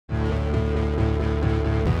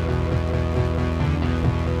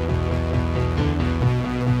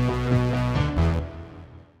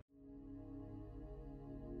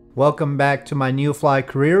Welcome back to my Neofly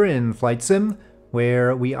career in Flight Sim,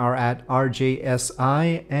 where we are at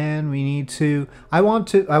RJSI, and we need to. I want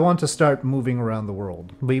to start moving around the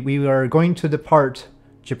world. We are going to depart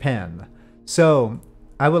Japan, so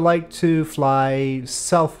I would like to fly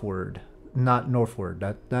southward, not northward.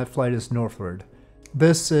 That flight is northward.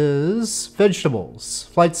 This is vegetables.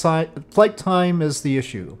 Flight time is the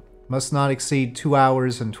issue. Must not exceed 2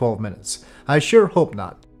 hours and 12 minutes. I sure hope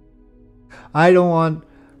not. I don't want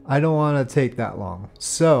to take that long.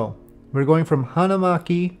 So, we're going from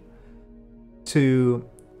Hanamaki to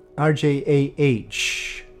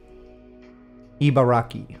RJAH,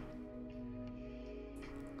 Ibaraki.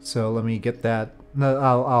 So let me get that. No,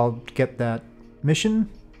 I'll get that mission.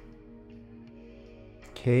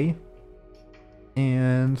 Okay.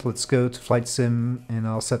 And let's go to Flight Sim and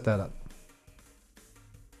I'll set that up.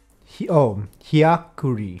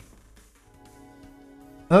 Hyakuri.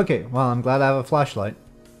 Okay, well, I'm glad I have a flashlight.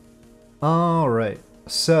 Alright,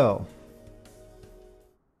 so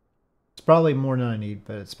it's probably more than I need,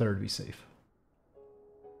 but it's better to be safe.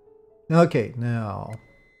 Okay, now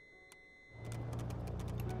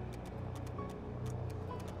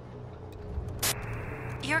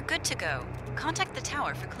you're good to go. Contact the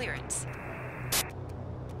tower for clearance.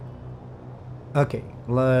 okay,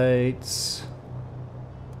 lights.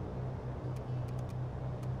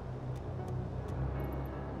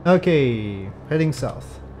 Okay, heading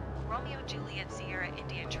south. Romeo Juliet Sierra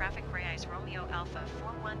India traffic Reyes Romeo Alpha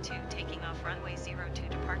 412 taking off runway 02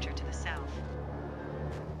 departure to the south.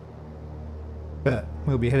 But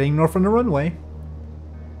we'll be heading north on the runway.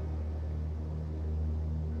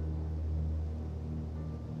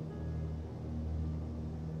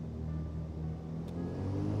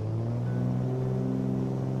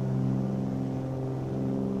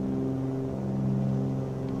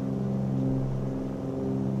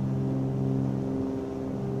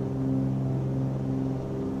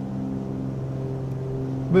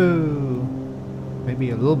 Boo!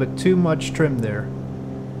 Maybe a little bit too much trim there.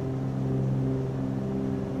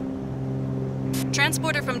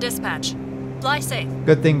 Transporter from dispatch. Fly safe.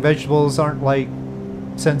 Good thing vegetables aren't, like,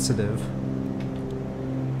 sensitive.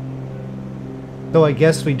 Though I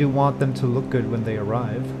guess we do want them to look good when they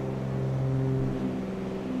arrive.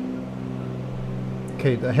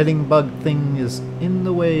 Okay, the heading bug thing is in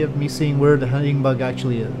the way of me seeing where the heading bug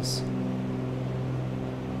actually is.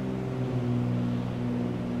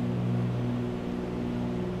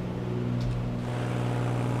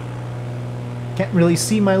 Can't really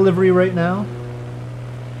see my livery right now.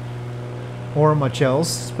 Or much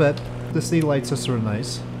else, but the city lights are sort of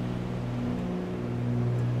nice.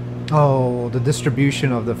 Oh, the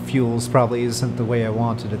distribution of the fuels probably isn't the way I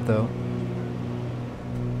wanted it, though.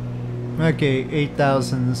 Okay,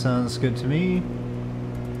 8,000 sounds good to me.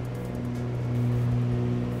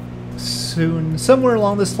 Soon, somewhere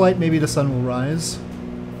along this flight, maybe the sun will rise.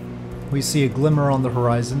 We see a glimmer on the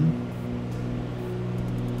horizon.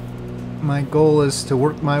 My goal is to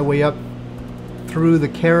work my way up through the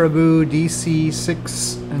Caribou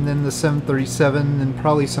DC-6 and then the 737 and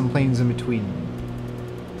probably some planes in between.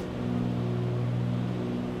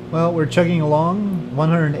 Well, we're chugging along,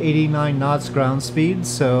 189 knots ground speed,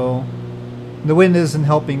 so the wind isn't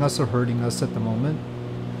helping us or hurting us at the moment.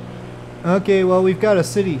 Okay, well, we've got a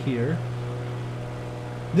city here.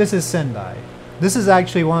 This is Sendai. This is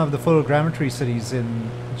actually one of the photogrammetry cities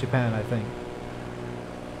in Japan, I think.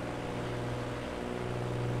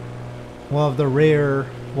 One of the rare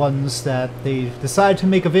ones that they decide to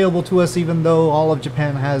make available to us, even though all of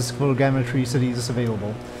Japan has photogrammetry cities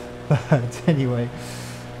available. But anyway,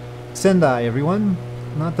 Sendai, everyone.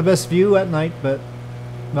 Not the best view at night, but,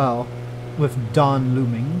 well, with dawn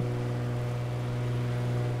looming.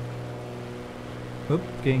 Oop,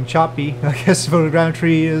 getting choppy. I guess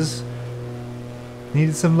photogrammetry is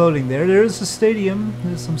needed some loading there. There's a stadium.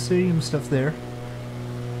 There's some stadium stuff there.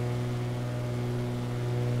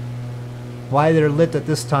 Why they're lit at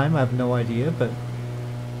this time, I have no idea, but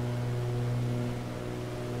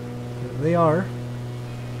they are.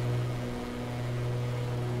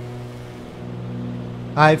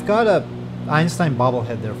 I've got a Einstein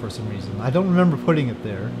bobblehead there for some reason. I don't remember putting it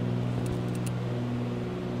there.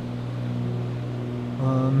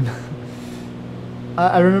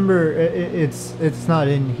 I remember it's not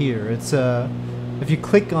in here. It's if you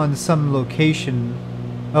click on some location.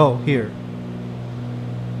 Oh, here.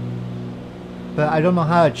 But I don't know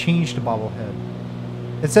how to change the bobblehead.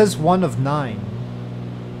 It says 1 of 9.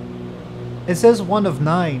 It says 1 of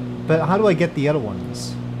 9, but how do I get the other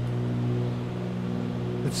ones?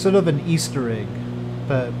 It's sort of an Easter egg,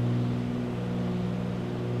 but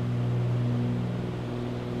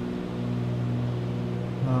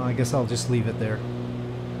I guess I'll just leave it there.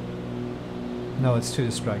 No, it's too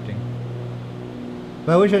distracting.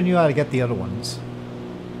 But I wish I knew how to get the other ones.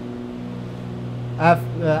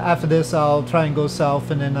 After this, I'll try and go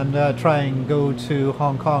south, and then I'm gonna try and go to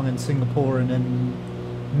Hong Kong and Singapore, and then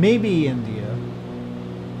maybe India.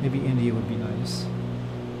 Maybe India would be nice.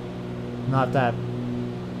 Not that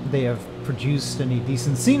they have produced any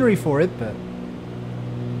decent scenery for it, but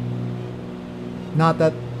not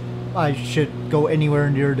that I should go anywhere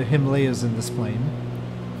near the Himalayas in this plane.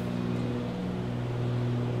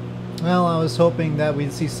 Well, I was hoping that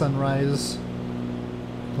we'd see sunrise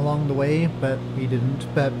along the way, but we didn't.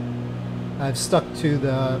 But I've stuck to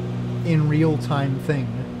the in real time thing.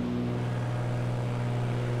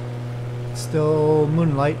 Still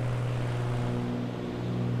moonlight.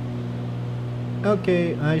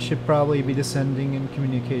 Okay, I should probably be descending and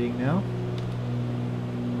communicating now.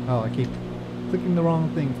 Oh, I keep clicking the wrong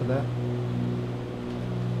thing for that.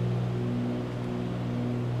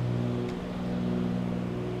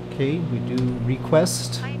 Okay, we do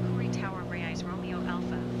request. Hayakuri Tower Reyes Romeo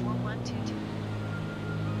Alpha 4122.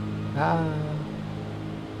 Ah.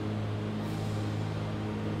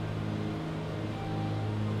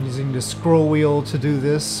 Using the scroll wheel to do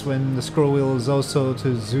this when the scroll wheel is also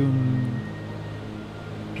to zoom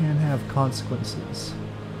can have consequences.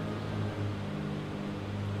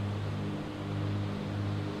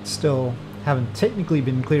 Still haven't technically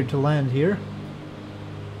been cleared to land here.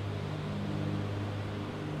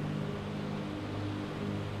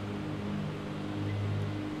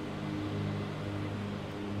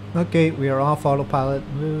 Okay, we are off autopilot.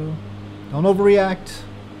 Don't overreact.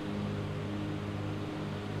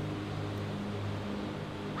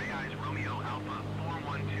 Reyes Romeo Alpha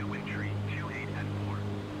 412 entry 28 and 4.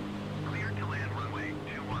 Cleared to land runway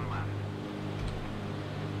 21 left.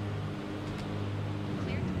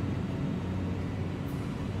 Cleared.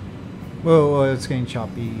 Whoa, it's getting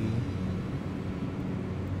choppy.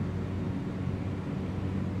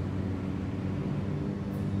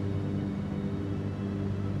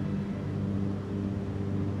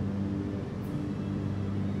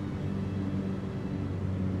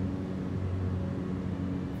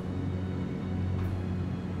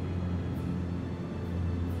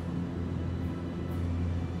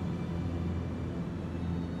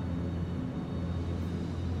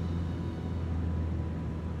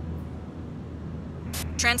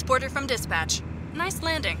 Transporter from dispatch. Nice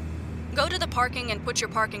landing. Go to the parking and put your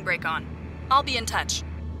parking brake on. I'll be in touch.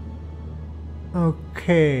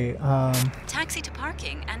 Okay, Taxi to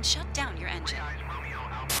parking and shut down your engine. Reyes Romeo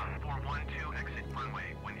Alpha 412 exit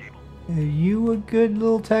runway when able. are you a good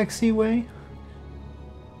little taxiway?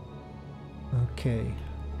 Okay.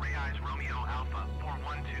 Reyes Romeo Alpha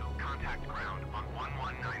 412 contact ground on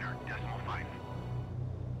 119.5.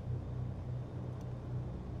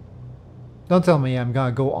 Don't tell me I'm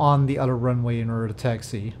gonna go on the other runway in order to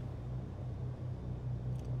taxi.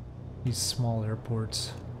 These small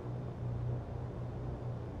airports.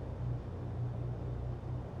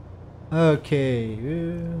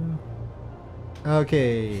 Okay.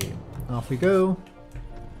 Okay. Off we go.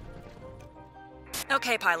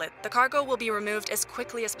 Okay, pilot. The cargo will be removed as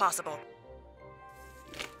quickly as possible.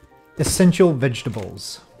 Essential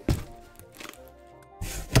vegetables.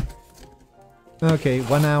 Okay,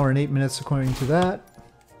 1 hour and 8 minutes according to that.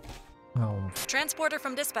 Oh. Transporter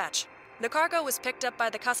from dispatch. The cargo was picked up by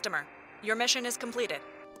the customer. Your mission is completed.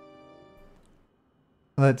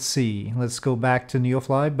 Let's see. Let's go back to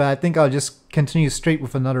Neofly, but I think I'll just continue straight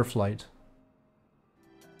with another flight.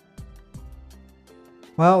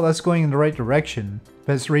 Well, that's going in the right direction,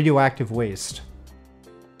 but it's radioactive waste.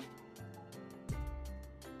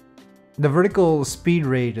 The vertical speed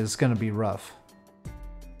rate is gonna be rough.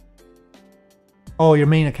 Oh, your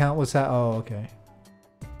main account was that? Oh, okay.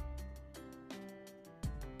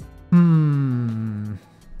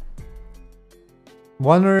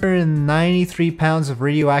 193 pounds of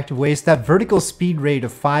radioactive waste. That vertical speed rate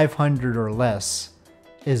of 500 or less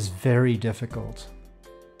is very difficult.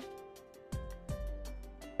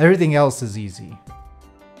 Everything else is easy.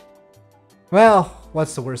 Well,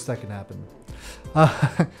 what's the worst that can happen?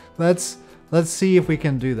 Let's see if we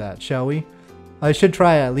can do that, shall we? I should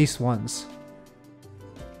try at least once.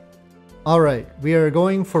 Alright, we are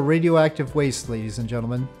going for radioactive waste, ladies and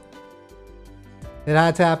gentlemen. It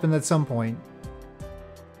had to happen at some point.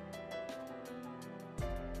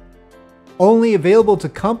 Only available to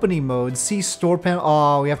company mode. See store panel.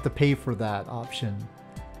 Oh, we have to pay for that option.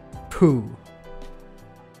 Pooh.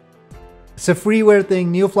 It's a freeware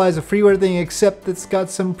thing. Neofly is a freeware thing, except it's got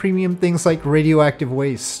some premium things like radioactive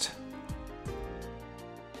waste.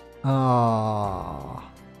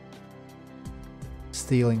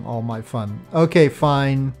 stealing all my fun. Okay,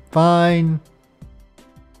 fine. Fine.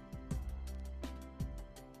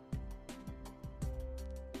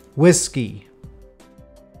 Whiskey.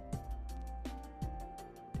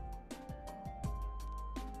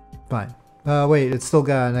 Fine. Wait, it's still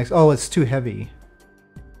got an X. Oh, it's too heavy.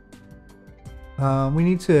 We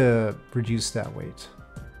need to reduce that weight.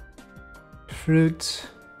 Fruit.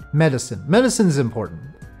 Medicine. Medicine is important.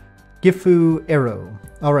 Gifu arrow.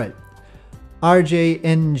 Alright.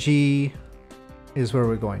 RJNG is where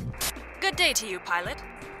we're going. Good day to you, pilot.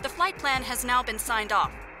 The flight plan has now been signed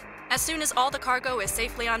off. As soon as all the cargo is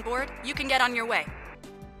safely on board, you can get on your way.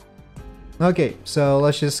 Okay, so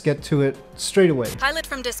let's just get to it straight away. Pilot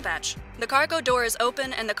from dispatch. The cargo door is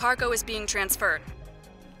open and the cargo is being transferred.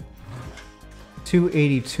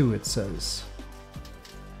 282 it says.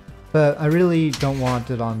 But I really don't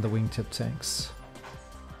want it on the wingtip tanks.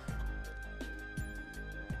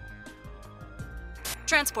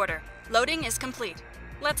 Transporter. Loading is complete.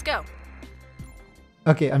 Let's go.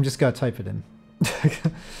 Okay, I'm just gonna type it in.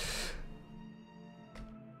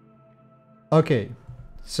 Okay,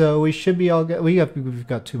 so we should be all good. We've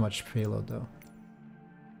got too much payload though.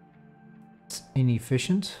 It's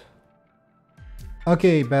inefficient.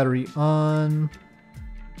 Okay, battery on.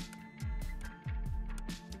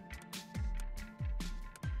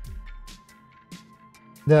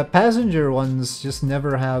 The passenger ones just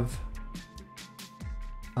never have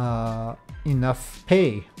enough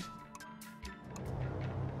pay.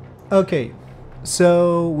 Okay,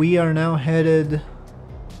 so we are now headed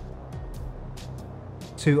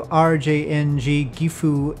to RJNG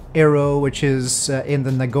Gifu Aero, which is in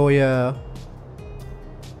the Nagoya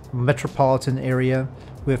metropolitan area,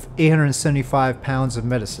 with 875 pounds of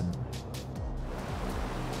medicine.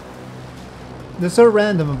 They're so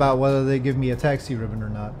random about whether they give me a taxi ribbon or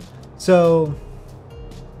not. So,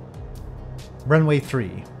 runway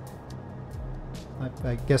 3.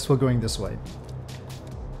 I guess we're going this way.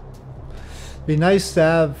 Be nice to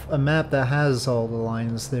have a map that has all the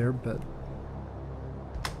lines there, but...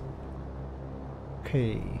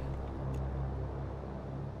 Okay.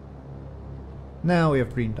 Now we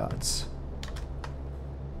have green dots.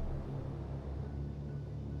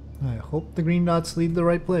 I hope the green dots lead the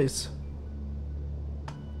right place.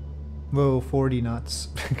 Whoa, 40 knots.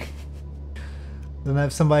 Then I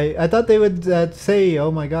have somebody... I thought they would say,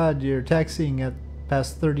 oh my god, you're taxiing at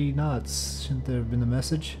past 30 knots. Shouldn't there have been a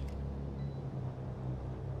message?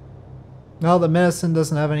 Well, the medicine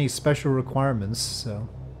doesn't have any special requirements, so...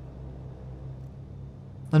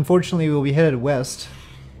 Unfortunately, we'll be headed west.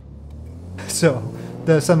 So,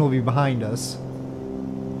 the sun will be behind us.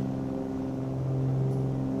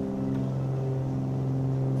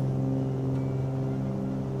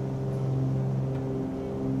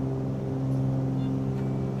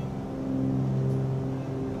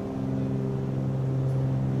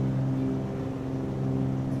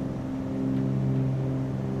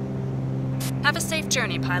 Have a safe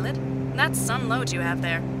journey, pilot. That's some load you have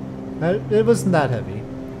there. It wasn't that heavy.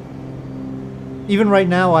 Even right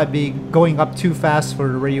now, I'd be going up too fast for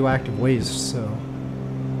the radioactive waste, so...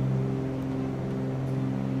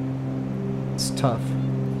 It's tough.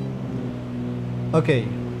 Okay.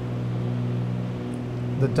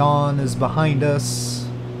 The dawn is behind us.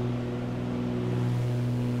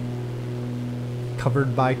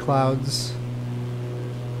 Covered by clouds.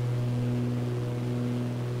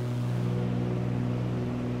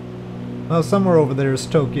 Well, somewhere over there is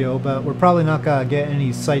Tokyo, but we're probably not gonna get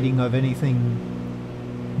any sighting of anything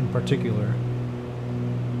in particular.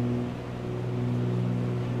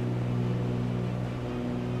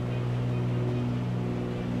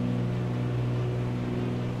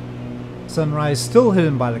 Sunrise still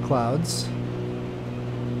hidden by the clouds.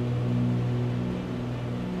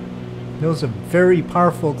 Those are very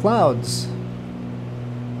powerful clouds.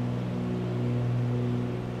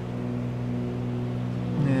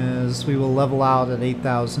 As we will level out at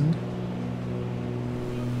 8,000.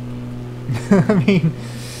 I mean,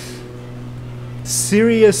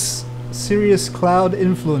 serious cloud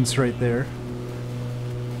influence right there.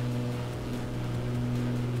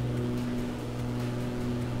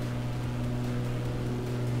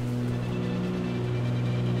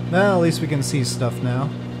 Well, at least we can see stuff now.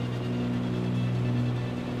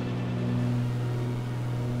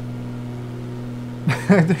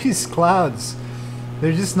 These clouds,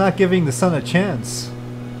 they're just not giving the sun a chance.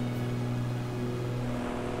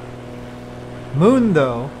 Moon,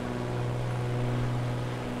 though.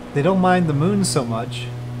 They don't mind the moon so much.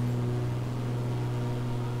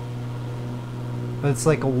 But it's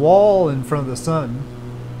like a wall in front of the sun.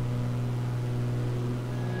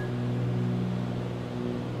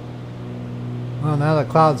 Well, now the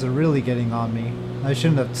clouds are really getting on me. I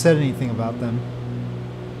shouldn't have said anything about them.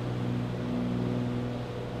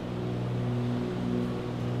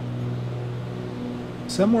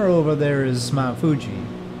 Somewhere over there is Mount Fuji.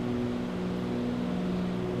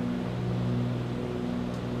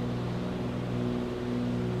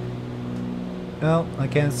 Well, I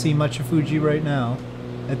can't see much of Fuji right now.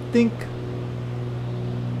 I think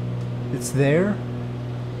it's there.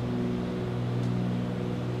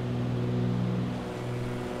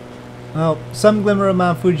 Well, some glimmer of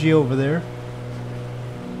Mount Fuji over there.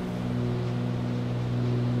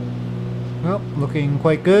 Well, looking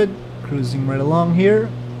quite good. Cruising right along here.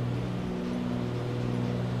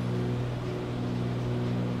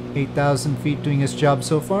 8,000 feet doing its job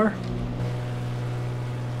so far.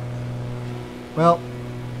 Well,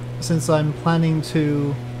 since I'm planning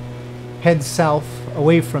to head south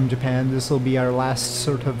away from Japan, this will be our last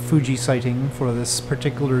sort of Fuji sighting for this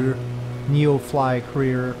particular Neofly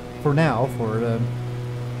career for now, for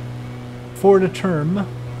the term,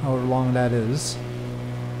 however long that is.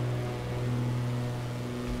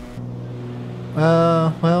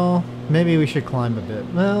 Well, maybe we should climb a bit.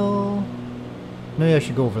 Well, maybe I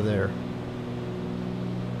should go over there.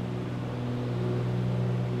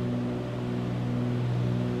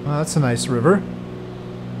 Well, that's a nice river.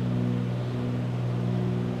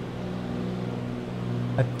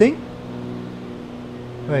 I think...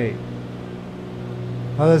 Wait.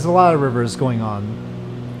 Oh, there's a lot of rivers going on.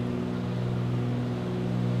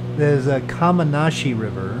 There's a Kamanashi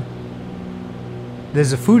River.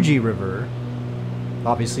 There's a Fuji River.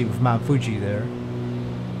 Obviously with Mount Fuji there.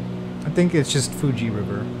 I think it's just Fuji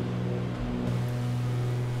River.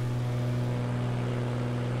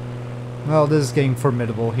 Well, this is getting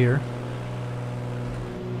formidable here.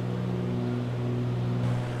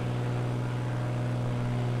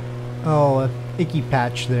 Oh, a icky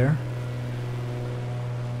patch there.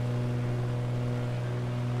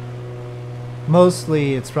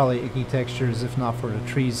 Mostly it's probably icky textures, if not for the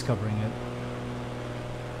trees covering it.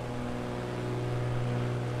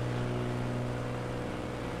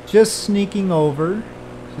 Just sneaking over.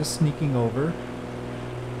 Just sneaking over.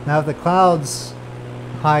 Now if the clouds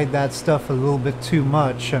hide that stuff a little bit too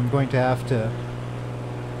much, I'm going to have to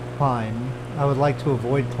climb. I would like to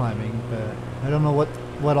avoid climbing, but I don't know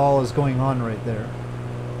what all is going on right there.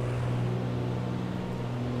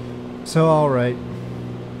 So alright.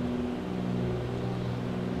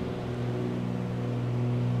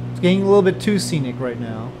 It's getting a little bit too scenic right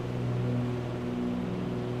now.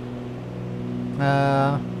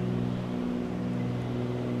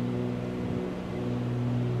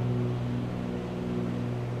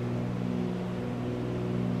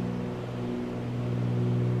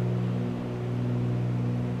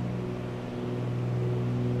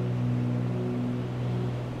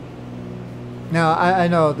 Now, I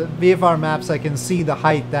know that VFR maps, I can see the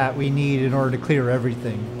height that we need in order to clear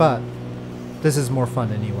everything, but this is more fun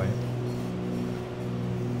anyway.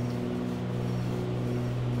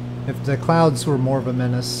 If the clouds were more of a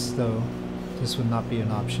menace, though, this would not be an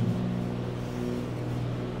option.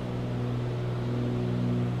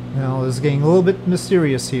 Now, this is getting a little bit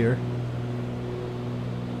mysterious here.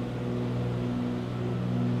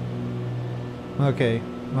 Okay,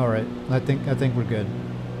 alright. I think we're good.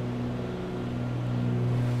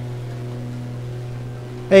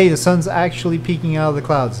 Hey, the sun's actually peeking out of the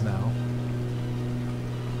clouds now.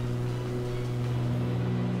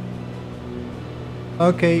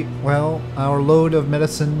 Okay, well, our load of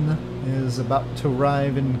medicine is about to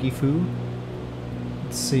arrive in Gifu.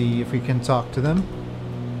 Let's see if we can talk to them.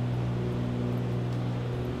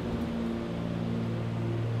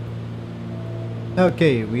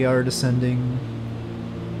 Okay, we are descending.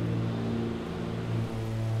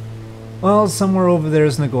 Well, somewhere over there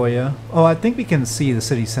is Nagoya. Oh, I think we can see the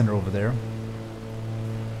city center over there.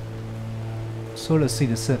 Sort of see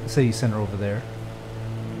the city center over there.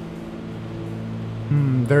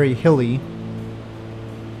 Very hilly.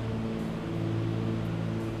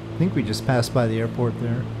 I think we just passed by the airport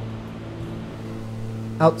there.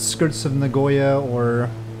 Outskirts of Nagoya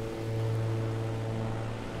or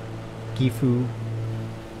Gifu.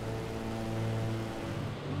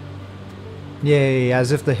 Yay,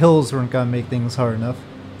 as if the hills weren't gonna make things hard enough.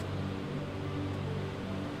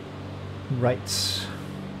 Right.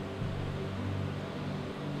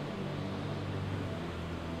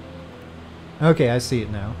 Okay, I see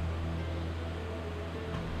it now.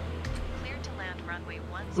 Cleared to land runway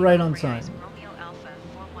 10 Right on Reais, time. Romeo Alpha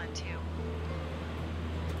 412.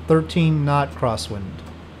 13 knot crosswind.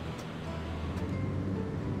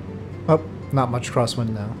 Oh, not much crosswind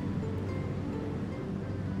now.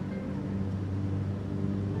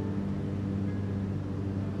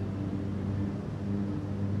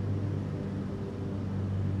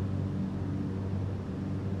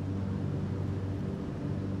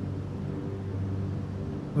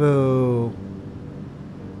 Whoa.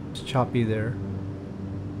 It's choppy there.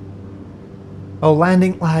 Oh,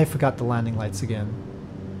 landing. I forgot the landing lights again.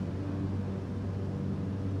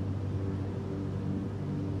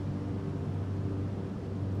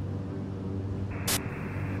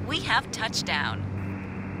 We have touchdown.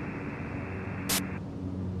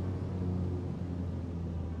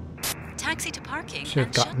 Taxi to parking Should have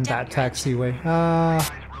and shut gotten down that your engine. taxiway.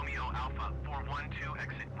 Romeo Alpha 412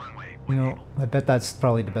 exit runway. You know, I bet that's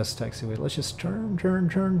probably the best taxiway. Let's just turn.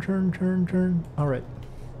 Alright.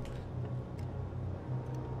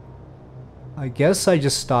 I guess I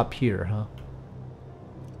just stop here, huh?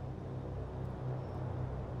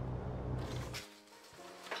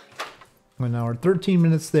 One hour, 13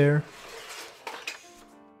 minutes there.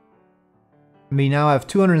 We now have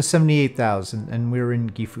 278,000 and we're in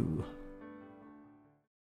Gifu.